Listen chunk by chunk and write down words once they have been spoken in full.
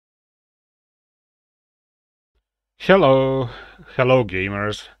Hello, hello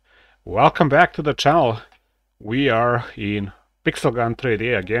gamers. Welcome back to the channel. We are in Pixel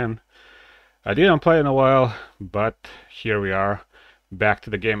 3D again. I didn't play in a while, but here we are, back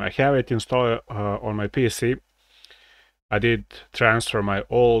to the game. I have it installed on my PC. I did transfer my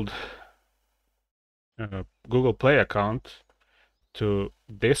old Google Play account to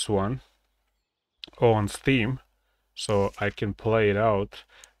this one on Steam, so I can play it out.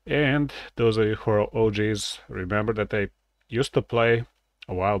 And those of you who are OGs, remember that I used to play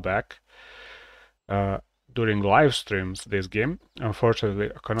a while back. Uh, during live streams this game. Unfortunately,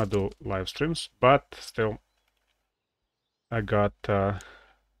 I cannot do live streams, but still, I got to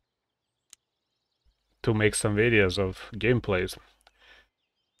make some videos of gameplays.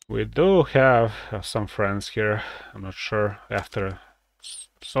 We do have some friends here. I'm not sure after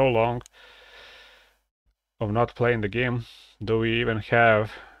so long of not playing the game, do we even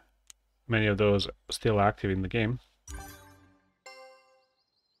have many of those still active in the game?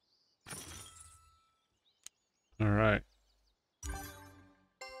 All right.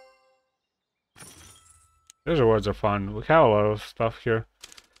 These rewards are fun. We have a lot of stuff here.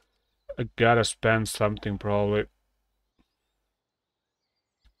 I gotta spend something probably.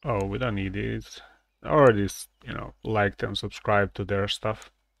 Oh, we don't need these. Already, liked and subscribed to their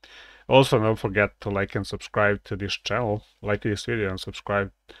stuff. Also, don't forget to like and subscribe to this channel. Like this video and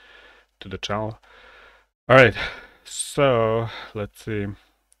subscribe to the channel. Alright, so let's see.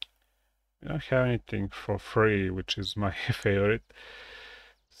 We don't have anything for free, which is my favorite.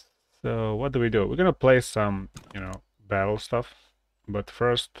 So what do? We're gonna play some, battle stuff. But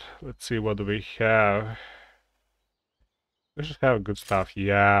first, let's see what do we have. We should have good stuff.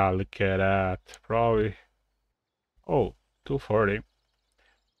 Yeah, look at that. Probably. Oh, 240. I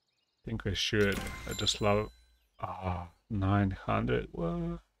think I should. I just love. 900.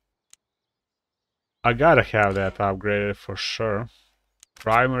 Well, I gotta have that upgraded for sure.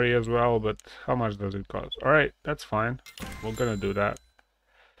 Primary as well, but how much does it cost? Alright, that's fine. We're gonna do that.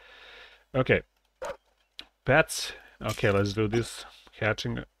 Okay. Pets. Okay, let's do this.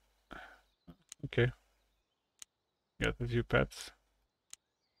 Catching. Okay. Get a few pets.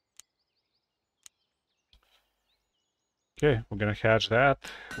 Okay, we're gonna hatch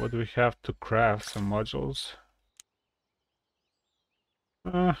that. What do we have to craft? Some modules.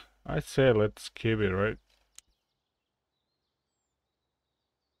 I'd say let's keep it, right?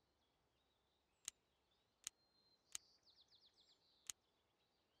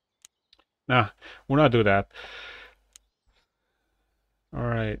 Nah, we'll not do that.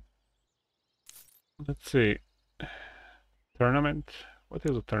 Alright. Let's see. Tournament. What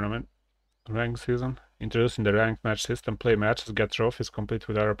is a tournament? Rank season. Introducing the ranked match system. Play matches, get trophies, compete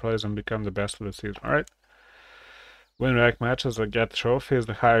with other players, and become the best of the season. Alright. Win ranked matches or get trophies.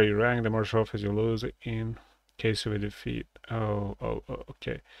 The higher you rank, the more trophies you lose in case you defeat. Oh,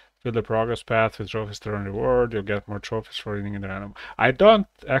 okay. Fill the progress path with trophies to earn reward. You'll get more trophies for winning in the random. I don't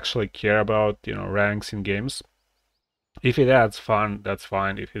actually care about, ranks in games. If it adds fun, that's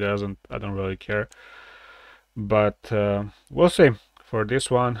fine. If it doesn't, I don't really care. But we'll see. For this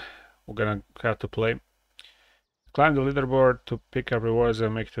one, we're gonna have to play. Climb the leaderboard to pick up rewards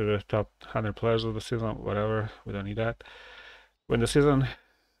and make it to the top 100 players of the season. Whatever, we don't need that. When the season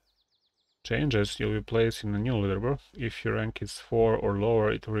changes, you'll be placed in a new leaderboard. If your rank is 4 or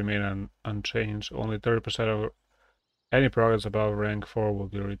lower, it will remain unchanged. Only 30% of any progress above rank 4 will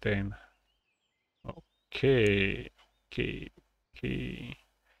be retained. Okay.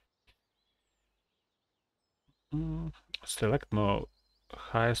 Select mode.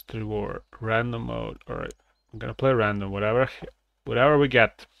 Highest reward. Random mode. Alright. I'm gonna play random. Whatever we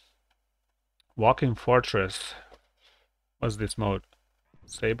get. Walking Fortress. What's this mode?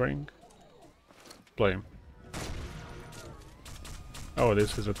 Sabering? Play. Oh,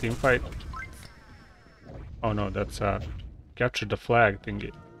 this is a team fight. Oh no, that's capture the flag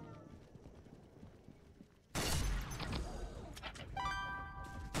thingy.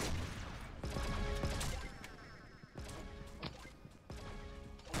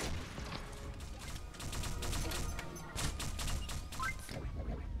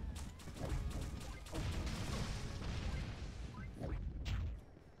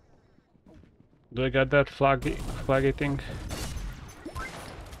 Do I got that flaggy thing?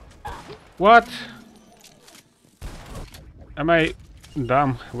 What? Am I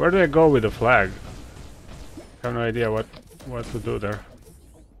dumb? Where do I go with the flag? I have no idea what to do there.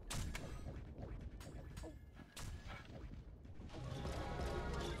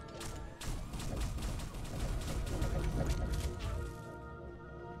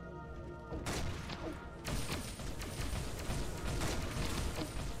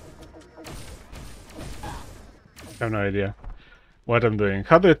 I have no idea what I'm doing.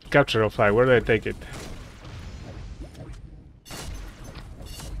 How do I capture a flag? Where do I take it?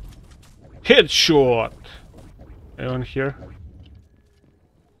 Headshot! Anyone here?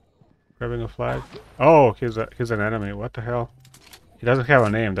 Grabbing a flag? Oh, he's an enemy. What the hell? He doesn't have a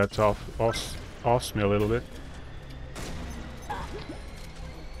name. That's offs me a little bit.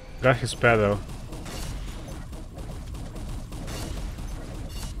 Got his pedo.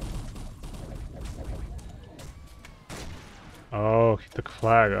 Oh, he took a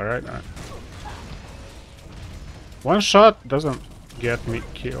flag. Alright. One shot doesn't get me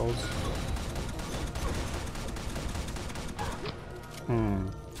kills.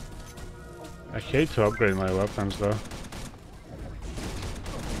 I hate to upgrade my weapons though.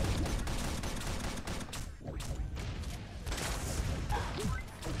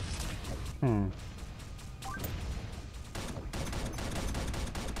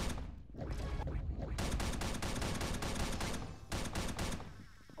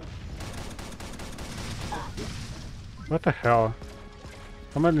 What the hell?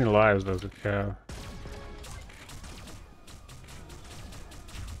 How many lives does it have?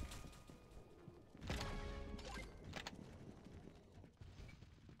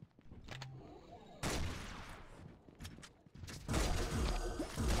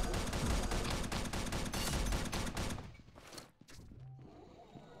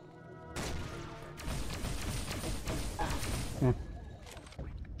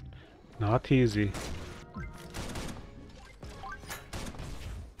 Not easy.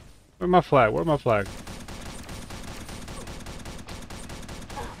 Where's my flag? Where's my flag?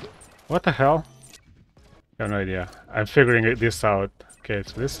 What the hell? I have no idea. I'm figuring this out. Okay,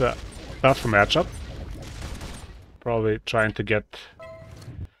 so this is a tough matchup. Probably trying to get...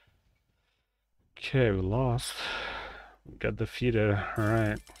 Okay, we lost. We got defeated.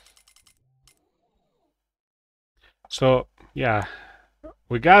 Alright. So, yeah.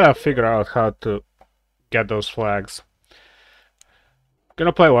 We gotta figure out how to get those flags.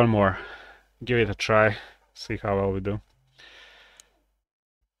 Gonna play one more. Give it a try. See how well we do.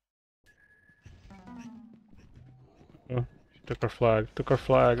 Oh, took our flag. Took our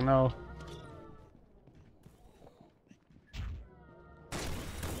flag. No.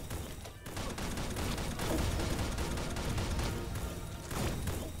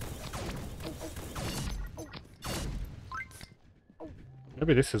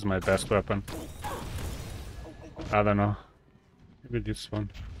 Maybe this is my best weapon. I don't know. Maybe this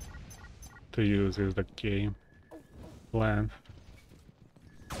one to use is the game plan.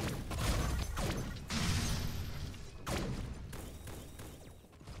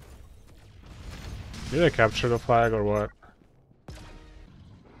 Did I capture the flag or what?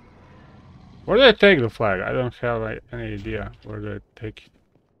 Where did I take the flag? I don't have any idea where did I take it.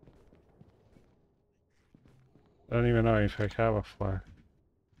 I don't even know if I have a flag.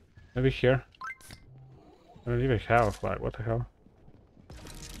 Maybe here? I don't even have a flag. What the hell?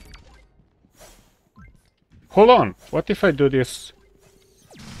 Hold on! What if I do this?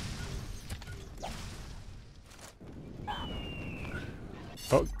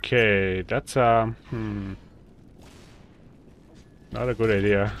 Okay, that's not a good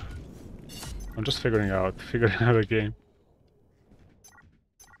idea. I'm just figuring out a game.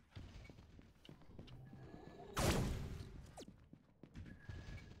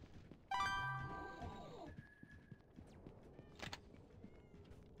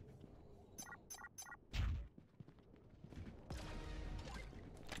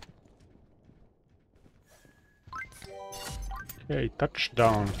 Okay,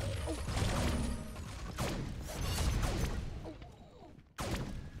 touchdown.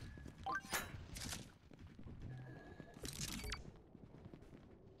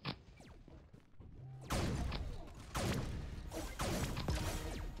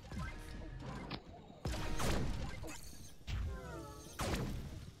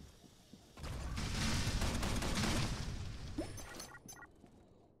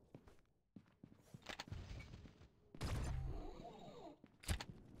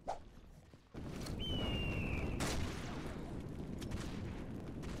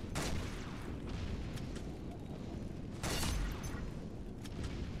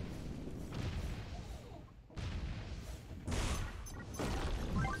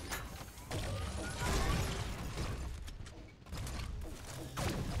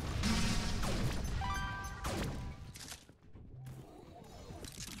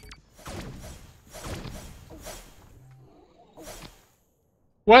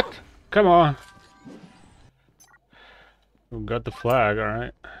 What? Come on. We got the flag,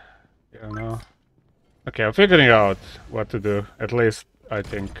 alright. Yeah, no. Okay, I'm figuring out what to do. At least I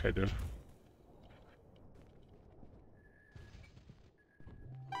think I do.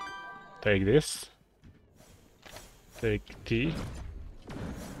 Take this. Take T.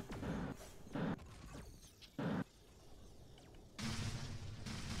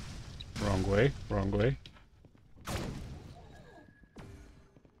 Wrong way, wrong way.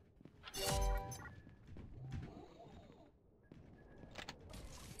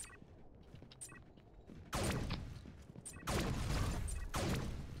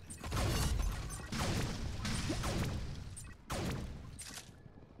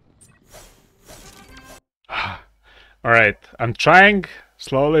 Alright, I'm trying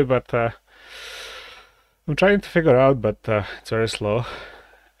slowly, but I'm trying to figure out, but it's very slow.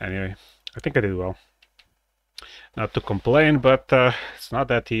 Anyway, I think I did well. Not to complain, but it's not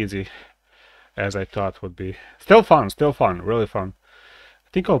that easy as I thought would be. Still fun, really fun. I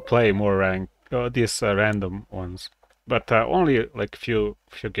think I'll play more these random ones, but only like few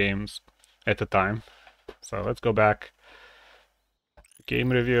games at a time. So let's go back.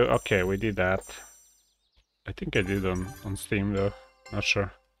 Game review. Okay, we did that. I think I did on Steam though. Not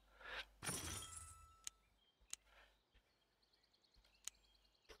sure.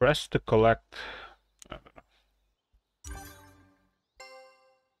 Press to collect.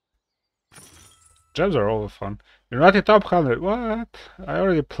 Jobs are always fun. You're not in top 100. What? I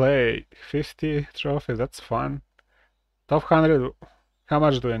already play 50 trophies. That's fun. Top 100. How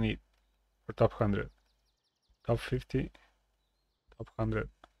much do I need for top 100? Top 50? Top 100.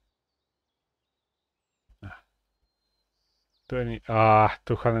 20.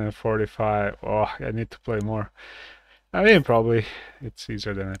 245. Oh, I need to play more. I mean, probably it's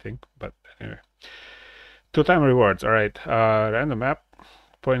easier than I think. But anyway. 2-time rewards. Alright. Random map.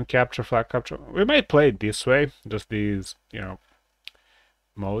 Point capture, flag capture. We might play it this way, just these,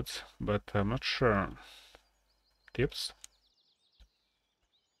 modes, but I'm not sure. Tips.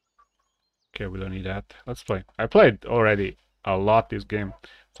 Okay, we don't need that. Let's play. I played already a lot this game,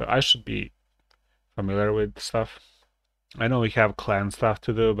 so I should be familiar with stuff. I know we have clan stuff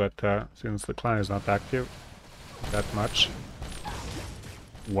to do, but since the clan is not active that much.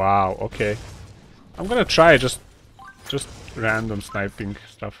 Wow, okay. I'm gonna try just random sniping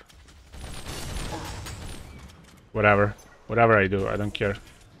stuff. Whatever I do, I don't care.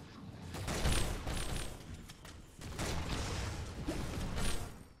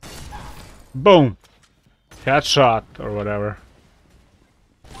 Boom! Headshot or whatever.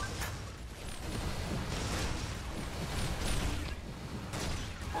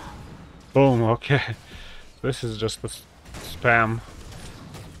 Boom, okay. This is just a spam.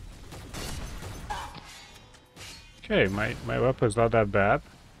 Okay, my weapon's not that bad.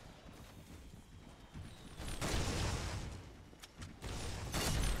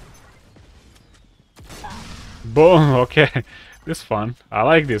 Boom, okay. This is fun. I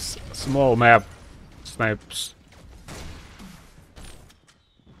like this small map snipes.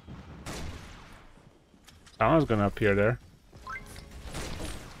 Someone's gonna appear there.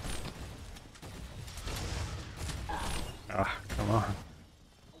 Ah, come on.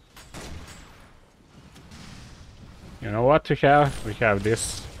 You know what we have? We have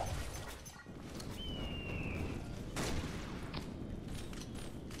this.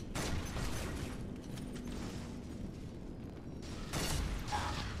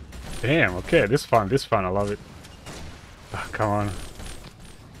 Damn, okay, this fun, I love it. Oh, come on.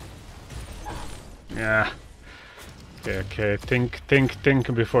 Yeah. Okay,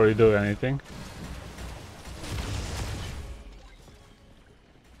 think before you do anything.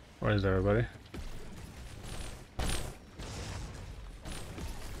 Where is everybody?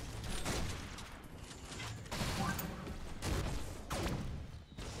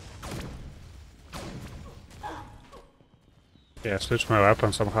 Yeah, switch my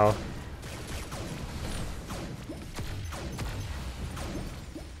weapon somehow.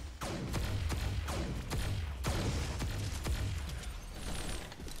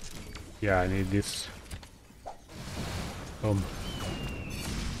 Yeah, I need this. Boom.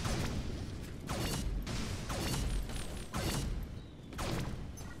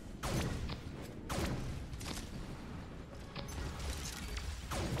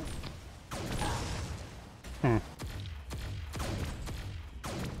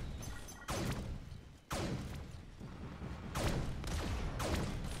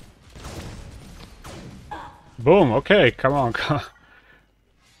 Boom, okay, come on.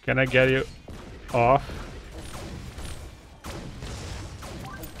 Can I get you off?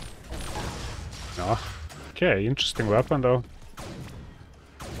 No. Okay, interesting weapon though.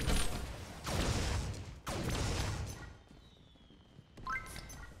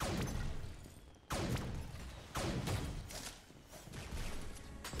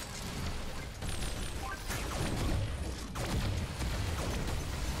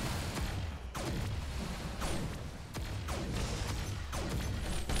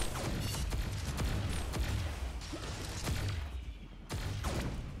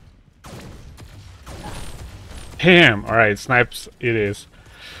 Damn! Alright, snipes it is.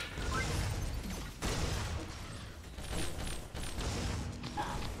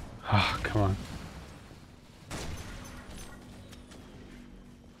 Oh, come on.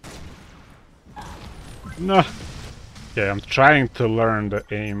 No! Okay, I'm trying to learn the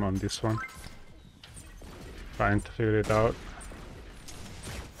aim on this one. Trying to figure it out.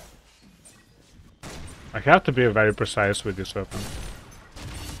 I have to be very precise with this weapon.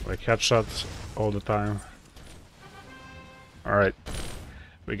 Like headshots all the time. Alright.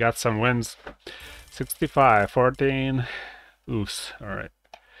 We got some wins. 65, 14. Oofs. Alright.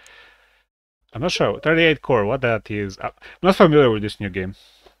 I'm not sure. 38 core, what that is. I'm not familiar with this new game.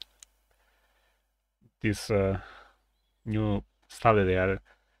 This new stuff that they added.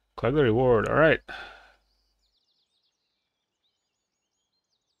 Collect the reward. Alright.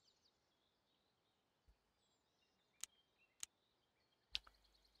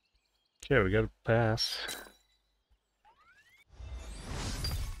 Okay, we got a pass.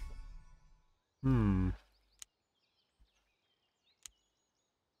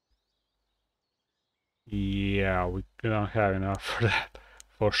 Yeah, we don't have enough for that,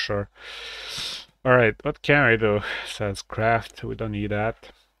 for sure. Alright, what can I do? It says craft, we don't need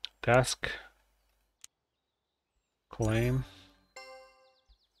that. Task. Claim.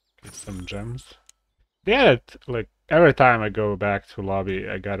 Get some gems. Yeah, like every time I go back to lobby,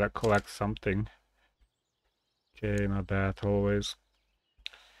 I gotta collect something. Okay, not bad, always.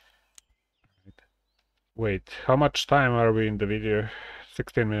 Wait, how much time are we in the video?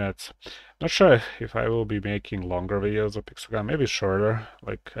 16 minutes. Not sure if I will be making longer videos of Pixel, maybe shorter.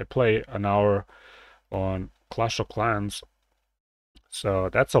 Like I play an hour on Clash of Clans, so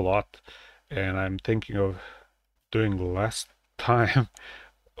that's a lot. And I'm thinking of doing less time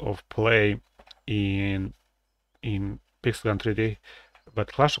of play in Pixel 3D.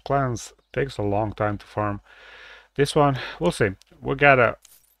 But Clash of Clans takes a long time to farm. This one, we'll see. We gotta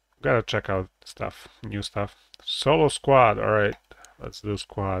check out stuff, new stuff. Solo squad, alright. Let's do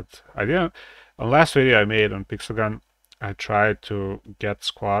squads. I didn't on last video I made on Pixelgun, I tried to get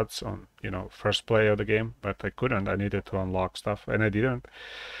squads on, first play of the game, but I couldn't. I needed to unlock stuff and I didn't.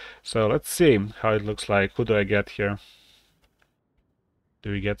 So let's see how it looks like. Who do I get here?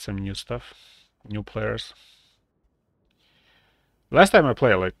 Do we get some new stuff? New players? Last time I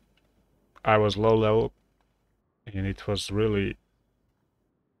played, like, I was low level and it was really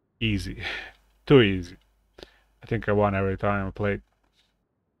easy. Too easy. I think I won every time I played.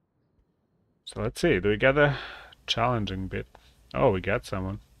 So let's see, do we get a challenging bit? Oh, we got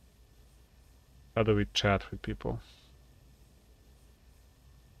someone. How do we chat with people?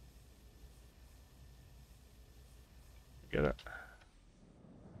 Get it.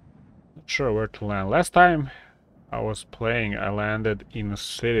 Not sure where to land. Last time I was playing, I landed in a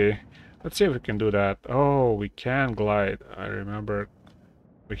city. Let's see if we can do that. Oh, we can glide. I remember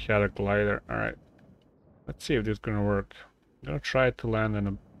we had a glider. Alright. Let's see if this is gonna work. I'm gonna try to land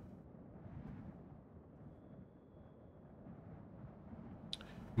in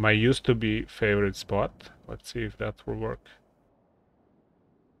my used to be favorite spot. Let's see if that will work.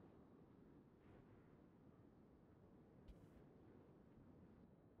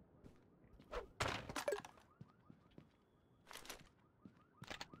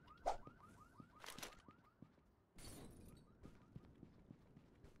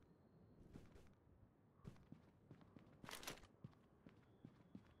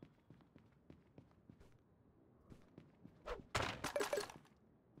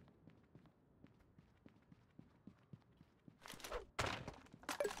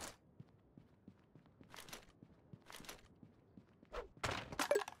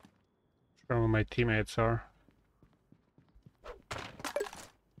 Where my teammates are.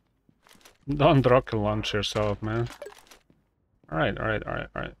 Don't rocket launch yourself, man. Alright.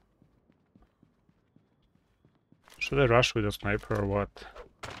 Should I rush with a sniper or what?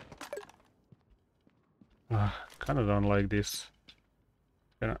 Kinda don't like this.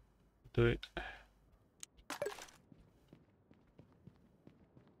 Gonna do it.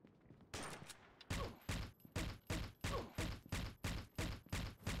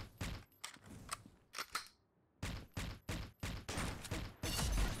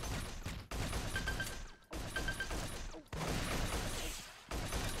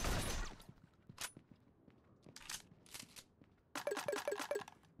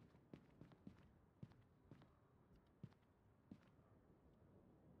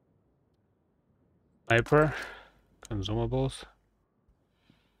 Sniper, consumables.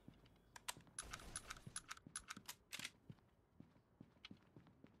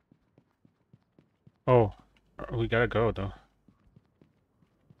 Oh, we gotta go though.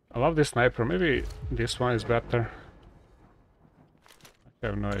 I love this sniper. Maybe this one is better. I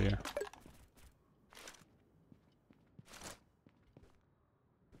have no idea.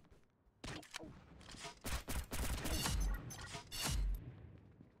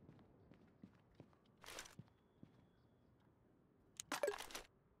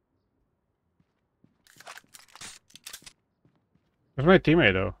 Where's my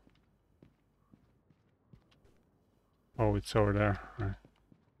teammate though? Oh, it's over there. Right.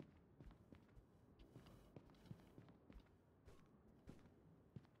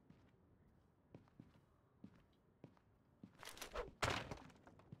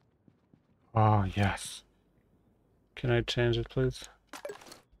 Oh, yes. Can I change it, please?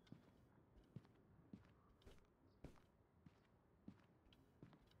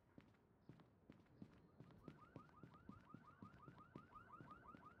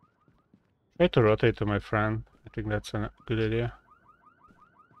 Try to rotate to my friend. I think that's a good idea.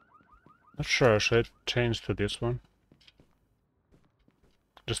 Not sure, should I change to this one?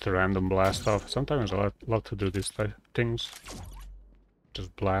 Just a random blast off. Sometimes I love to do these type things.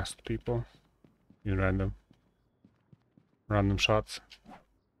 Just blast people in random shots.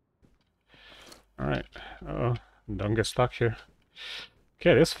 Alright. Oh, don't get stuck here.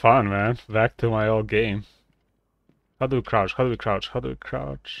 Okay, this is fun, man. Back to my old game. How do we crouch? How do we crouch? How do we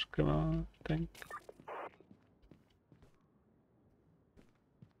crouch? Come on, think.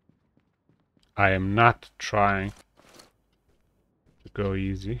 I am not trying to go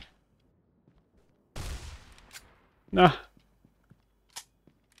easy. No.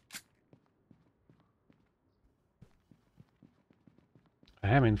 I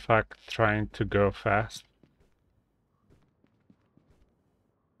am in fact trying to go fast.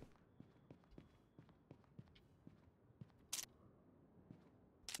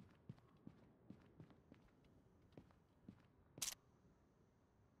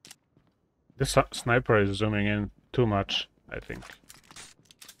 This sniper is zooming in too much, I think.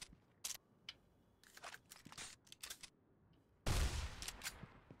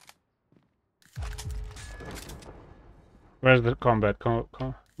 Where's the combat?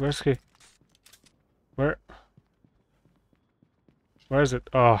 Where's he? Where is it?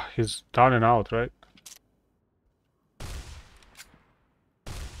 Oh, he's down and out, right?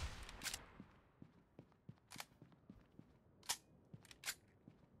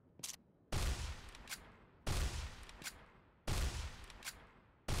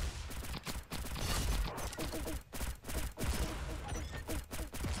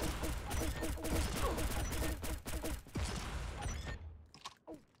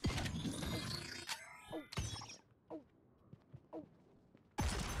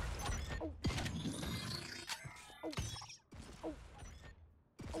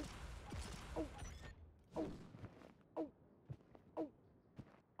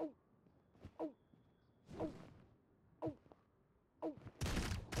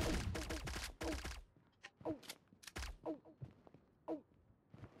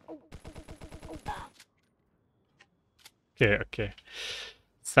 Okay.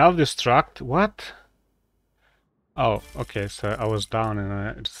 Self-destruct? What? Oh, okay, so I was down and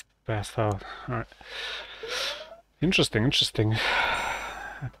I just passed out. Alright. Interesting.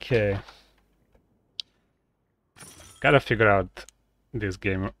 Okay. Gotta figure out this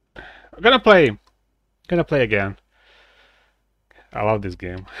game. I'm gonna play again. I love this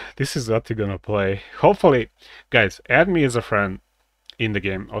game. This is what we're gonna play. Hopefully, guys, add me as a friend in the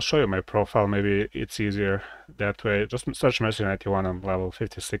game. I'll show you my profile. Maybe it's easier that way. Just search Messi91. I'm level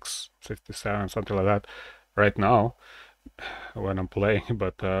 56, 67, something like that right now when I'm playing.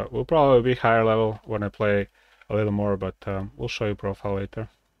 But we'll probably be higher level when I play a little more. But we'll show you profile later.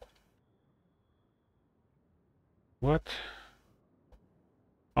 What?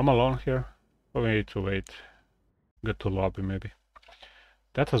 I'm alone here. Oh, we need to wait. Get to lobby maybe.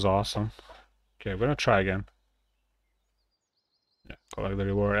 That was awesome. Okay, we're gonna try again. Yeah, collect the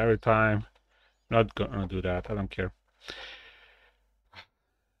reward every time. Not gonna do that. I don't care.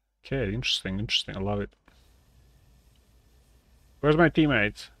 Okay, interesting. I love it. Where's my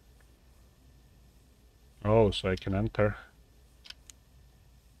teammates? Oh, so I can enter.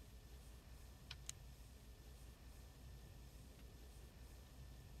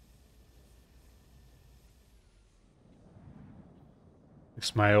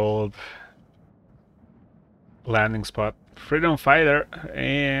 It's my old landing spot. Freedom Fighter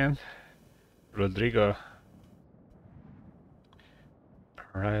and Rodrigo.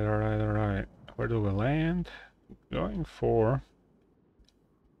 Alright. Where do we land? Going for...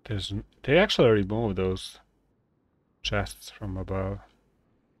 They actually removed those chests from above.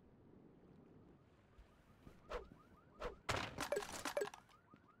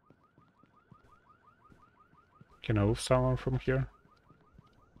 Can I move someone from here?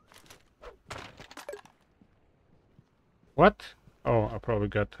 probably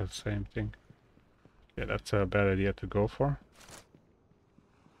got the same thing. Yeah, that's a bad idea to go for.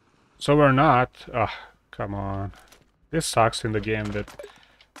 So we're not... Ah, come on. This sucks in the game that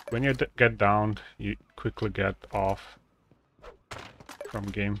when you get downed, you quickly get off from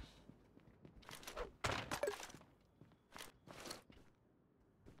game.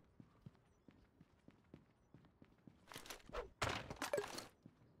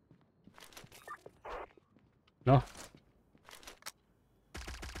 No?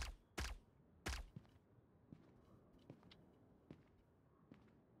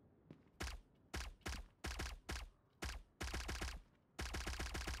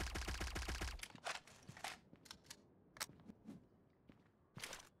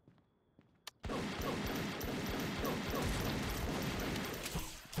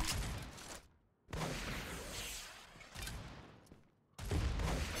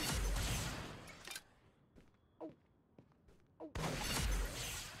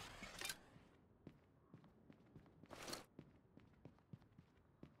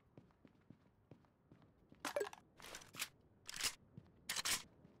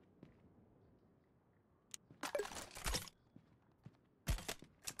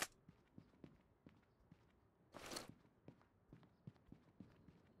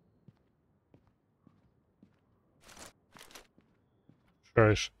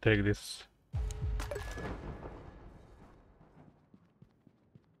 Sure, I should take this.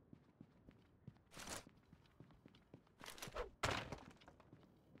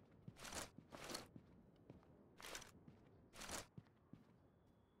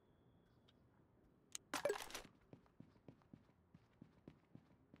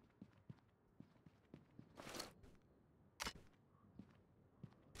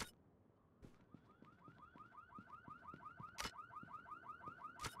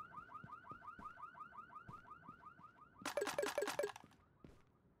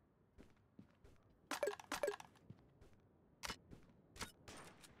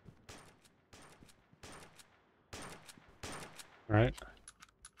 Right?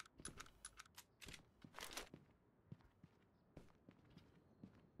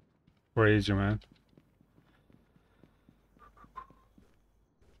 Where is you, man?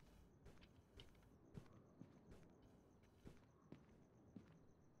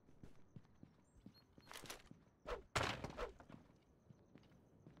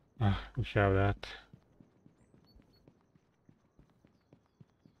 Ah, we have that.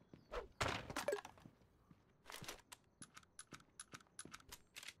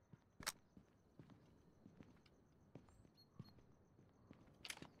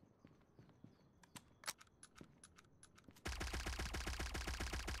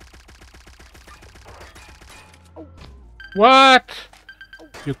 What?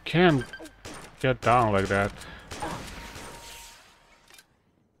 You can't get down like that.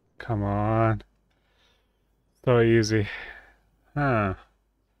 Come on. So easy. Huh.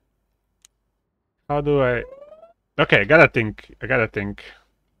 How do I... Okay, I gotta think.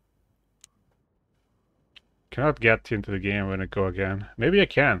 Cannot get into the game when I go again. Maybe I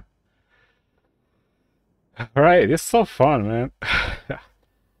can. Alright, this is so fun, man.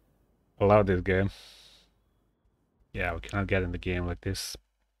 I love this game. Yeah, we cannot get in the game like this.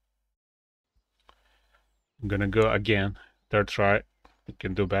 I'm gonna go again. Third try. We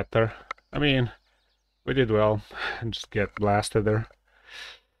can do better. I mean, we did well. And just get blasted there.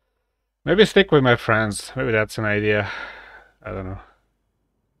 Maybe stick with my friends. Maybe that's an idea. I don't know.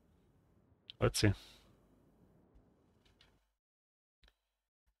 Let's see.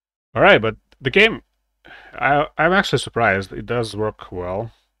 Alright, but the game... I'm actually surprised. It does work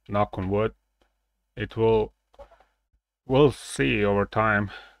well. Knock on wood. It will... We'll see over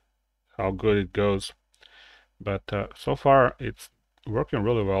time how good it goes. But so far, it's working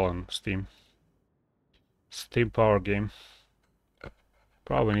really well on Steam. Steam Power Game.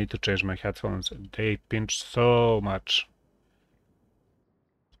 Probably need to change my headphones. They pinch so much.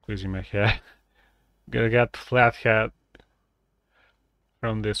 Squeezing my head. Gonna get flat head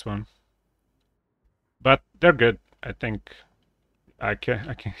from this one. But they're good. I think I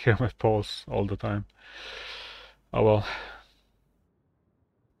can hear my pulse all the time. Oh well.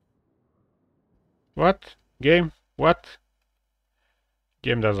 What? Game? What?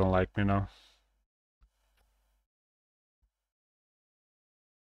 Game doesn't like me now.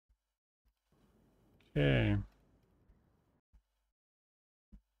 Okay.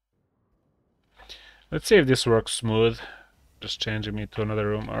 Let's see if this works smooth. Just changing me to another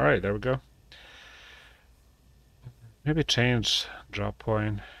room. Alright, there we go. Maybe change drop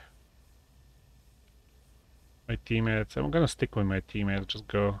point. My teammates. I'm gonna stick with my teammates. Just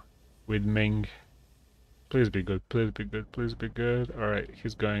go with Ming. Please be good, please be good, please be good. Alright,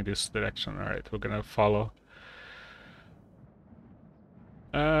 he's going this direction. Alright, we're gonna follow.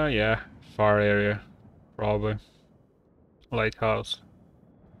 Yeah, far area, probably. Lighthouse.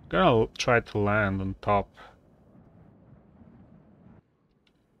 Gonna try to land on top.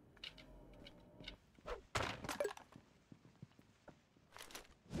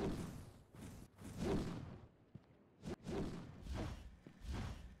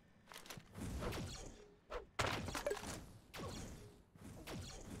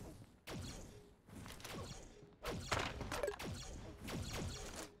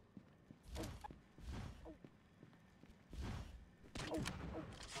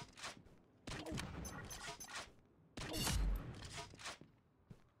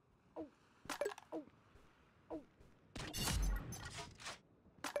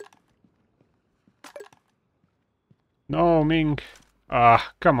 No, Ming.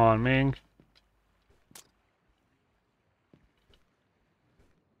 Ah, come on, Ming.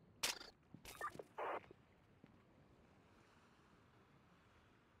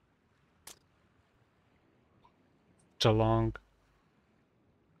 Such a long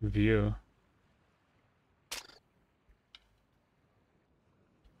view.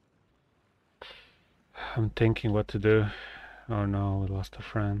 I'm thinking what to do. Oh no, we lost a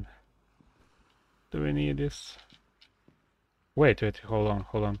friend. Do we need this? Wait, hold on,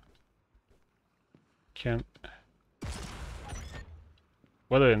 hold on. Can...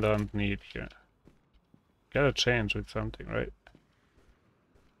 What do I don't need here? Gotta change with something, right?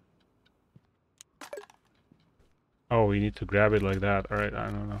 Oh, we need to grab it like that. Alright, I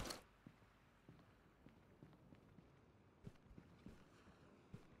don't know.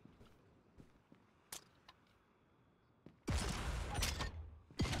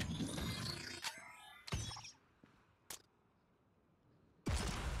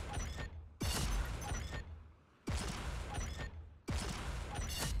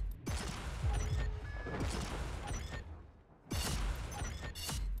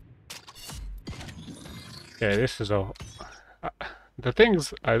 Okay, this is all... the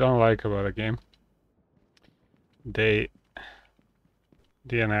things I don't like about a game, they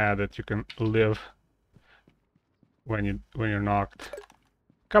didn't add that you can live when you're knocked.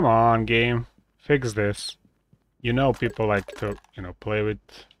 Come on, game, fix this. You know people like to, play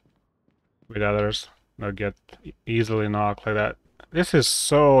with others, not get easily knocked like that. This is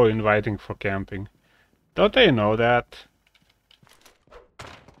so inviting for camping. Don't they know that?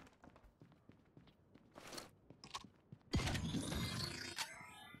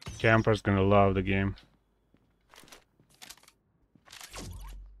 Campers gonna love the game.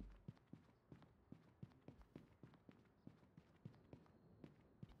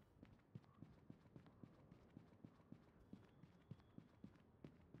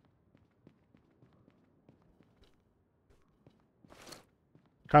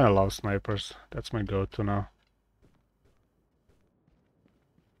 Kinda love snipers. That's my go-to now.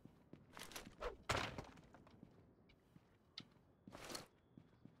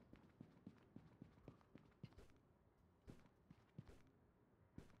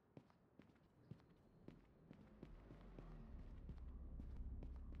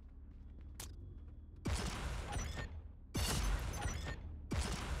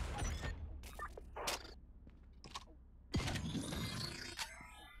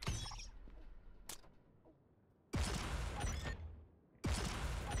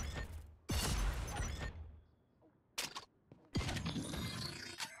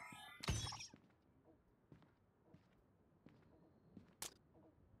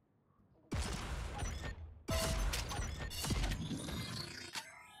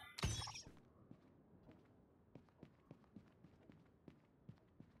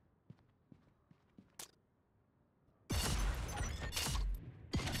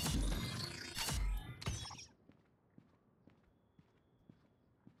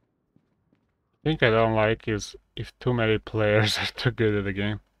 Thing I don't like is if too many players are too good at the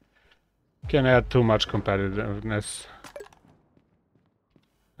game. Can add too much competitiveness.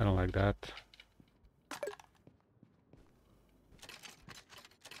 I don't like that.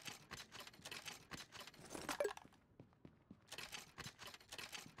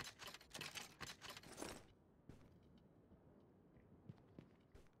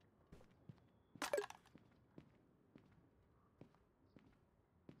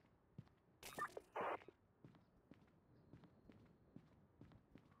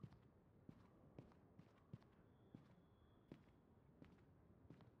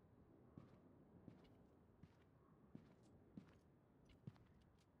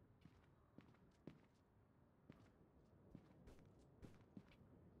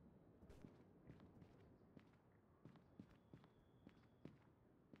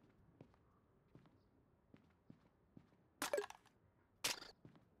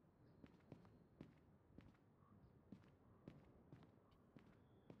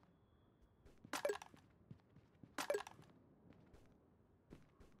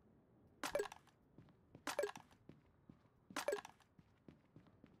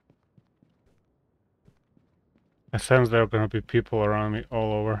 I sense there are gonna be people around me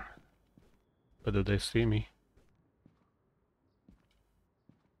all over. But do they see me?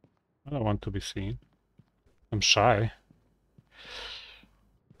 I don't want to be seen. I'm shy.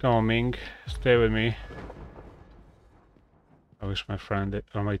 Come on, Ming. Stay with me. I wish my friend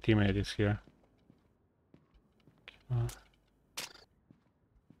or my teammate is here.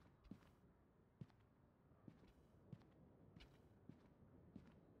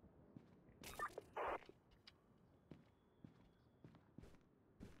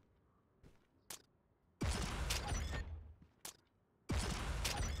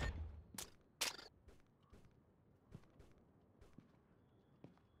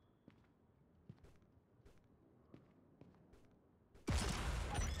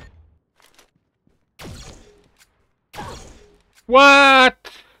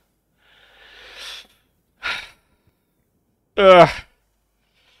 What? Ugh.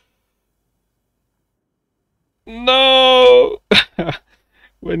 No!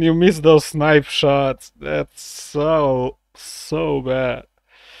 When you miss those snipe shots, that's so bad.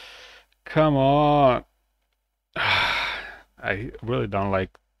 Come on. I really don't like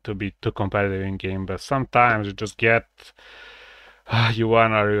to be too competitive in game, but sometimes you just get you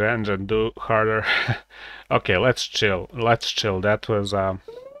want a revenge and do harder. Okay, let's chill. Let's chill. That was I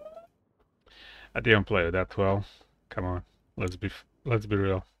didn't play it that well. Come on. Let's be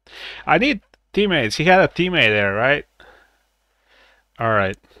real. I need teammates. He had a teammate there, right? All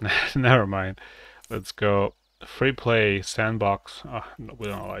right. Never mind. Let's go. Free play sandbox. Oh, no, we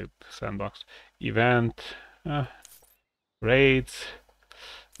don't like sandbox. Event. Raids.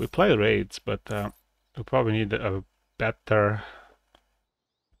 We play raids, but we probably need a better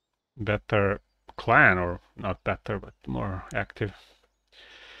clan, or not better, but more active.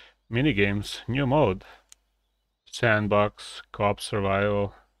 Minigames, new mode. Sandbox, co-op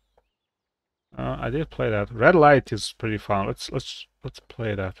survival. I did play that. Red light is pretty fun. Let's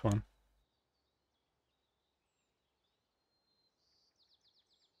play that one.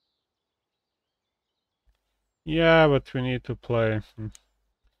 Yeah, but we need to play. You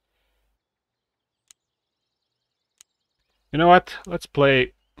know what? Let's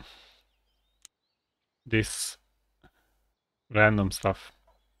play this random stuff.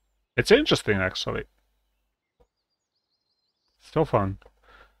 It's interesting, actually. So fun.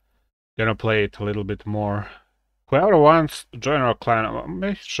 Gonna play it a little bit more. Whoever wants to join our clan, I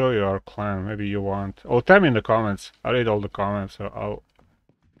may show you our clan. Maybe you want. Oh, tell me in the comments. I'll read all the comments, so I'll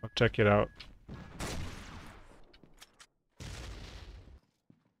check it out.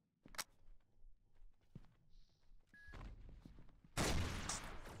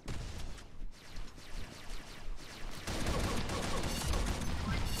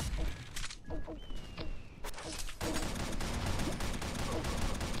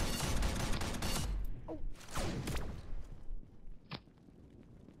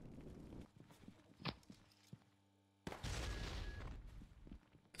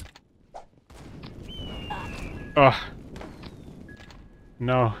 Oh,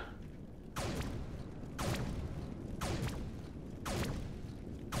 no.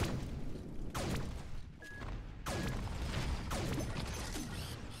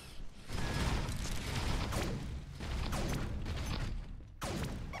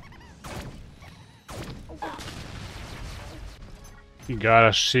 You got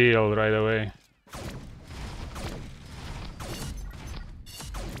a shield right away.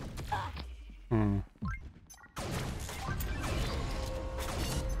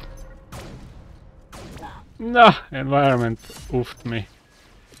 No, environment oofed me.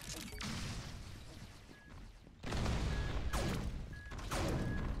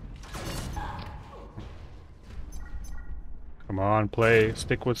 Come on, play.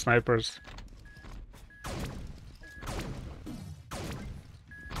 Stick with snipers.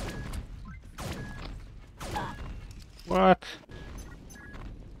 What?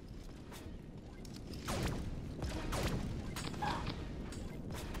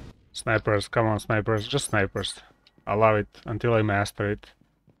 Snipers, come on, snipers. Just snipers. I love it until I master it.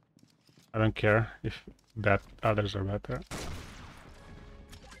 I don't care if that others are better.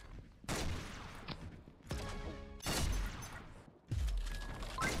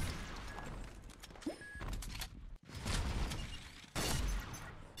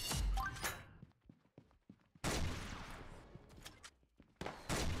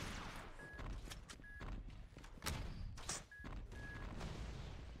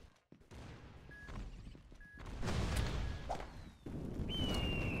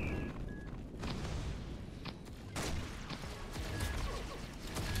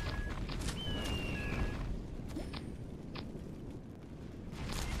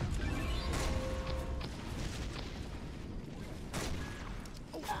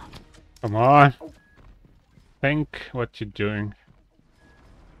 Come on. Think what you're doing.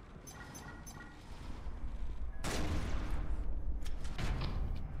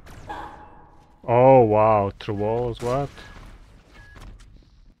 Oh wow, through walls, what?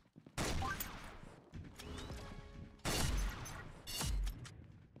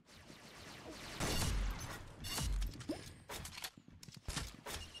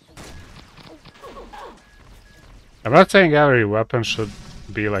 I'm not saying every weapon should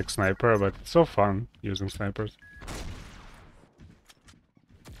be like sniper, but it's so fun using snipers.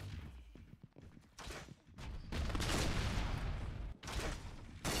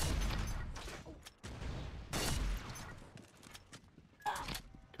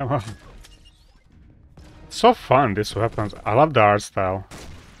 Come on. It's so fun, these weapons. I love the art style.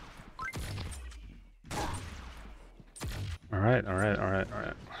 Alright, alright, alright,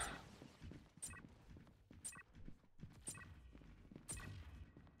 alright.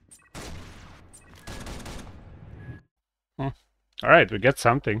 Alright, we get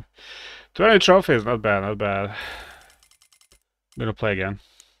something. 20 trophies, not bad, not bad. I'm gonna play again.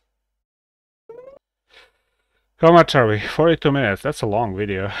 How much are we? 42 minutes. That's a long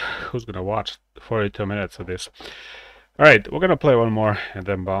video. Who's gonna watch 42 minutes of this? Alright, we're gonna play one more and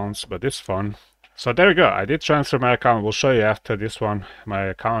then bounce, but it's fun. So there we go. I did transfer my account. We'll show you after this one my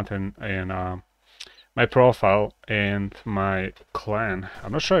account and my profile and my clan.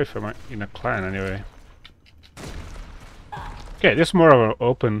 I'm not sure if I'm in a clan anyway. Okay, this is more of an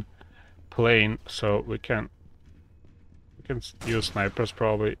open plane, so we can use snipers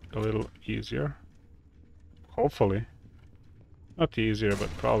probably a little easier. Hopefully. Not easier, but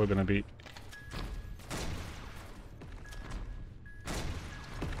probably gonna be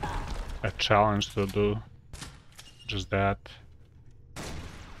a challenge to do just that.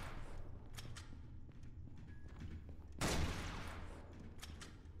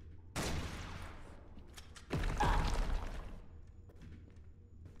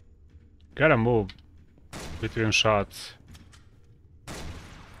 Gotta move between shots.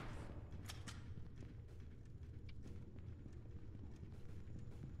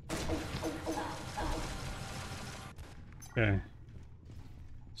 Okay.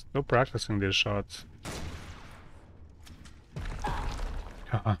 Still practicing these shots.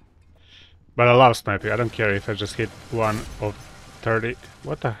 But I love sniping. I don't care if I just hit 1 of 30.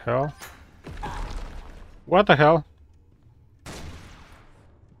 What the hell? What the hell?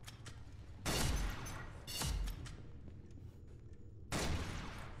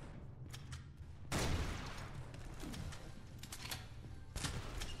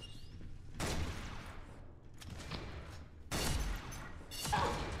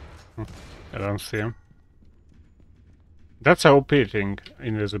 I don't see him. That's a OP thing,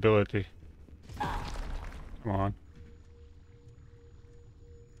 invisibility. Come on.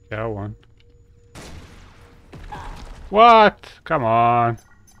 Yeah, one. What? Come on.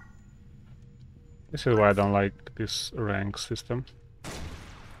 This is why I don't like this rank system.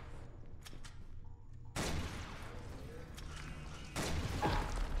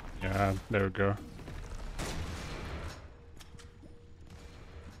 Yeah, there we go.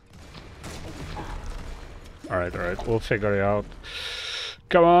 Alright, we'll figure it out.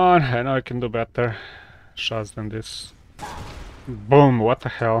 Come on, I know I can do better shots than this. Boom, what the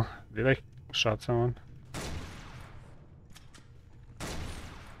hell? Did I shot someone?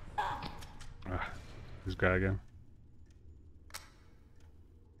 This guy again.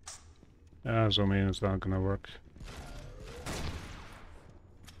 Zoom in is not gonna work.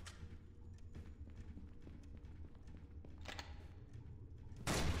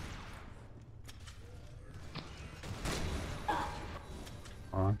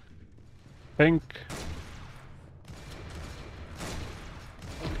 On. Think.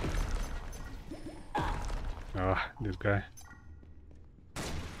 This guy.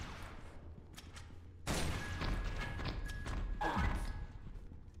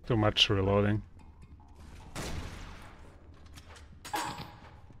 Too much reloading.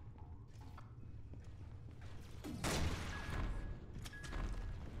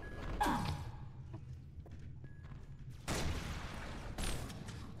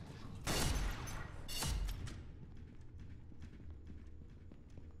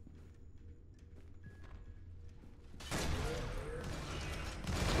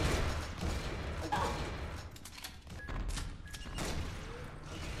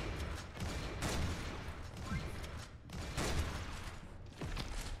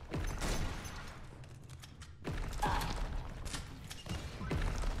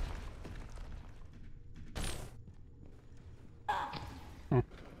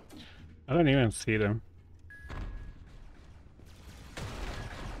 I don't even see them.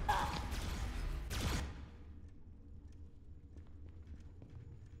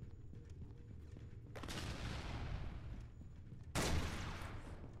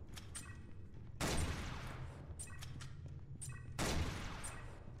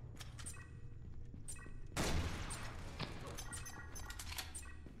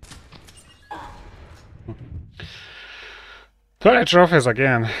 20 trophies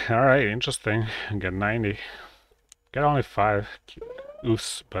again. Alright, interesting. Get 90. Get only 5.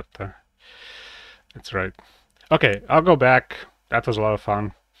 Oofs, but it's right. Okay, I'll go back. That was a lot of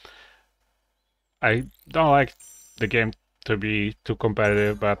fun. I don't like the game to be too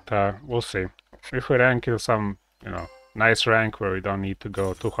competitive, but we'll see. If we rank in some, nice rank where we don't need to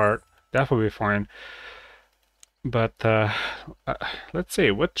go too hard, that will be fine. But uh, let's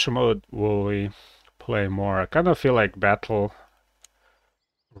see, which mode will we play more? I kind of feel like Battle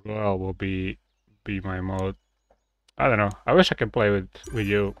Royale will be my mode. I don't know. I wish I could play with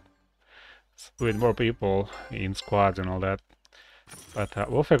you, with more people in squads and all that.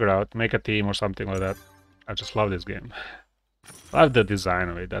 But we'll figure it out. Make a team or something like that. I just love this game. I love the design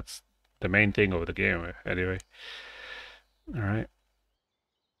of it. That's the main thing of the game, anyway. All right.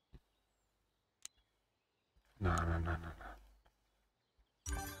 No, no, no, no,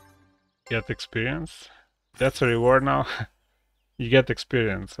 no. Get experience. That's a reward now. You get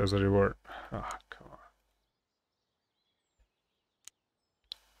experience as a reward. Oh, come on.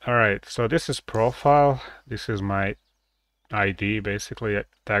 All right. So this is profile. This is my ID, basically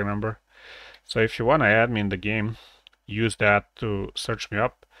tag number. So if you want to add me in the game, use that to search me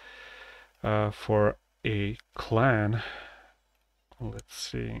up for a clan. Let's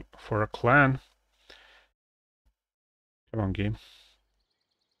see, for a clan. Come on, game.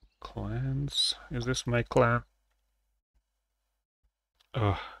 Clans. Is this my clan?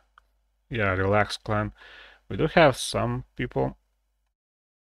 Oh, yeah, relax clan. We do have some people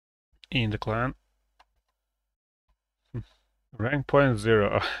in the clan. Rank point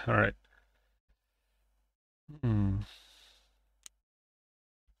 0. All right. Hmm.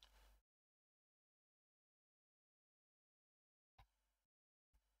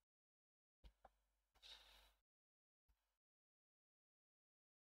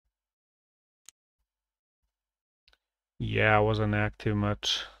 Yeah, I wasn't active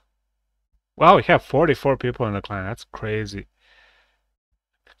much. Wow, we have 44 people in the clan. That's crazy.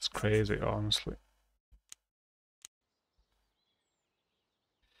 It's crazy, honestly.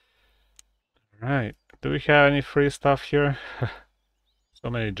 Right. Do we have any free stuff here? So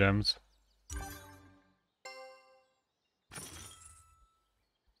many gems.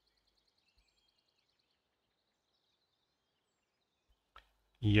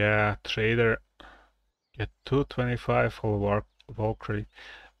 Yeah, trader. Get 225 for Valkyrie.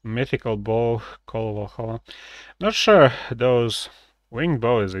 Mythical bow, Call of Valhalla. Not sure those winged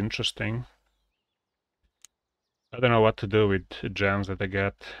bow is interesting. I don't know what to do with gems that I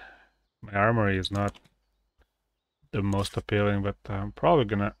get. My armory is not the most appealing, but I'm probably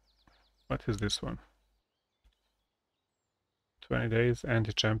gonna... What is this one? 20 days,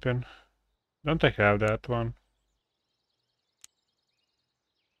 anti-champion. Don't I have that one?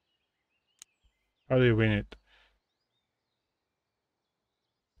 How do you win it?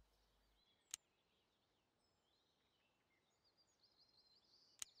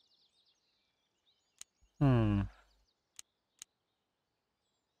 Hmm.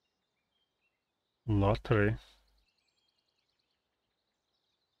 Lottery.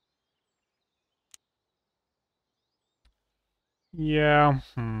 Yeah.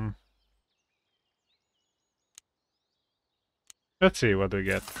 Let's see what we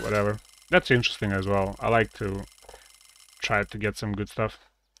get. Whatever. That's interesting as well. I like to try to get some good stuff.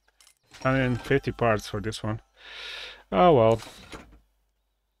 150 parts for this one. Oh well.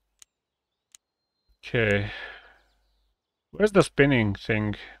 Okay. Where's the spinning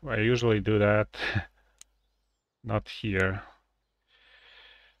thing? I usually do that. Not here.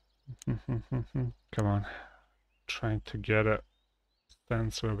 Come on. Trying to get a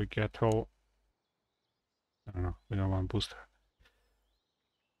sense where we get all... I don't know. We don't want booster.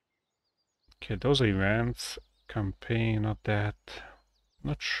 Okay, those events. Campaign, not that.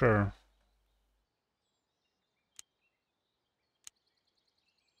 Not sure.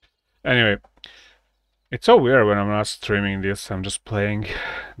 Anyway. It's so weird when I'm not streaming this, I'm just playing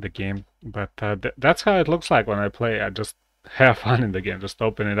the game. But that's how it looks like when I play. I just have fun in the game, just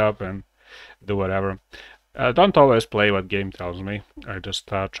open it up and do whatever. I don't always play what game tells me. I just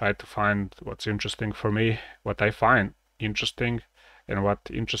try to find what's interesting for me, what I find interesting, and what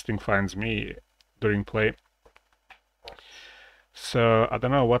interesting finds me during play. So I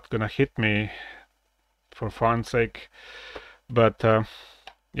don't know what's gonna hit me for fun's sake, but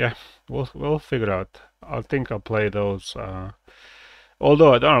yeah, we'll figure out. I think I'll play those.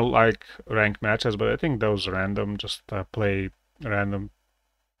 Although I don't like ranked matches, but I think those random, just play random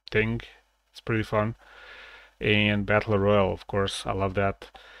thing. It's pretty fun. And Battle Royale, of course, I love that.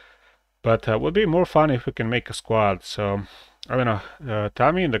 But it would be more fun if we can make a squad. So I don't know.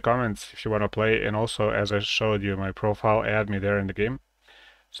 Tell me in the comments if you want to play, and also as I showed you my profile, add me there in the game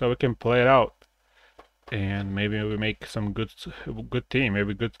so we can play it out. And maybe we make some good team,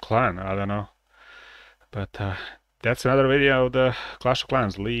 maybe good clan. I don't know. But that's another video of the Clash of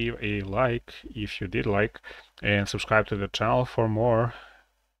Clans. Leave a like if you did like, and subscribe to the channel for more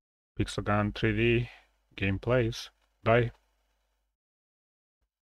Pixel Gun 3D gameplays. Bye.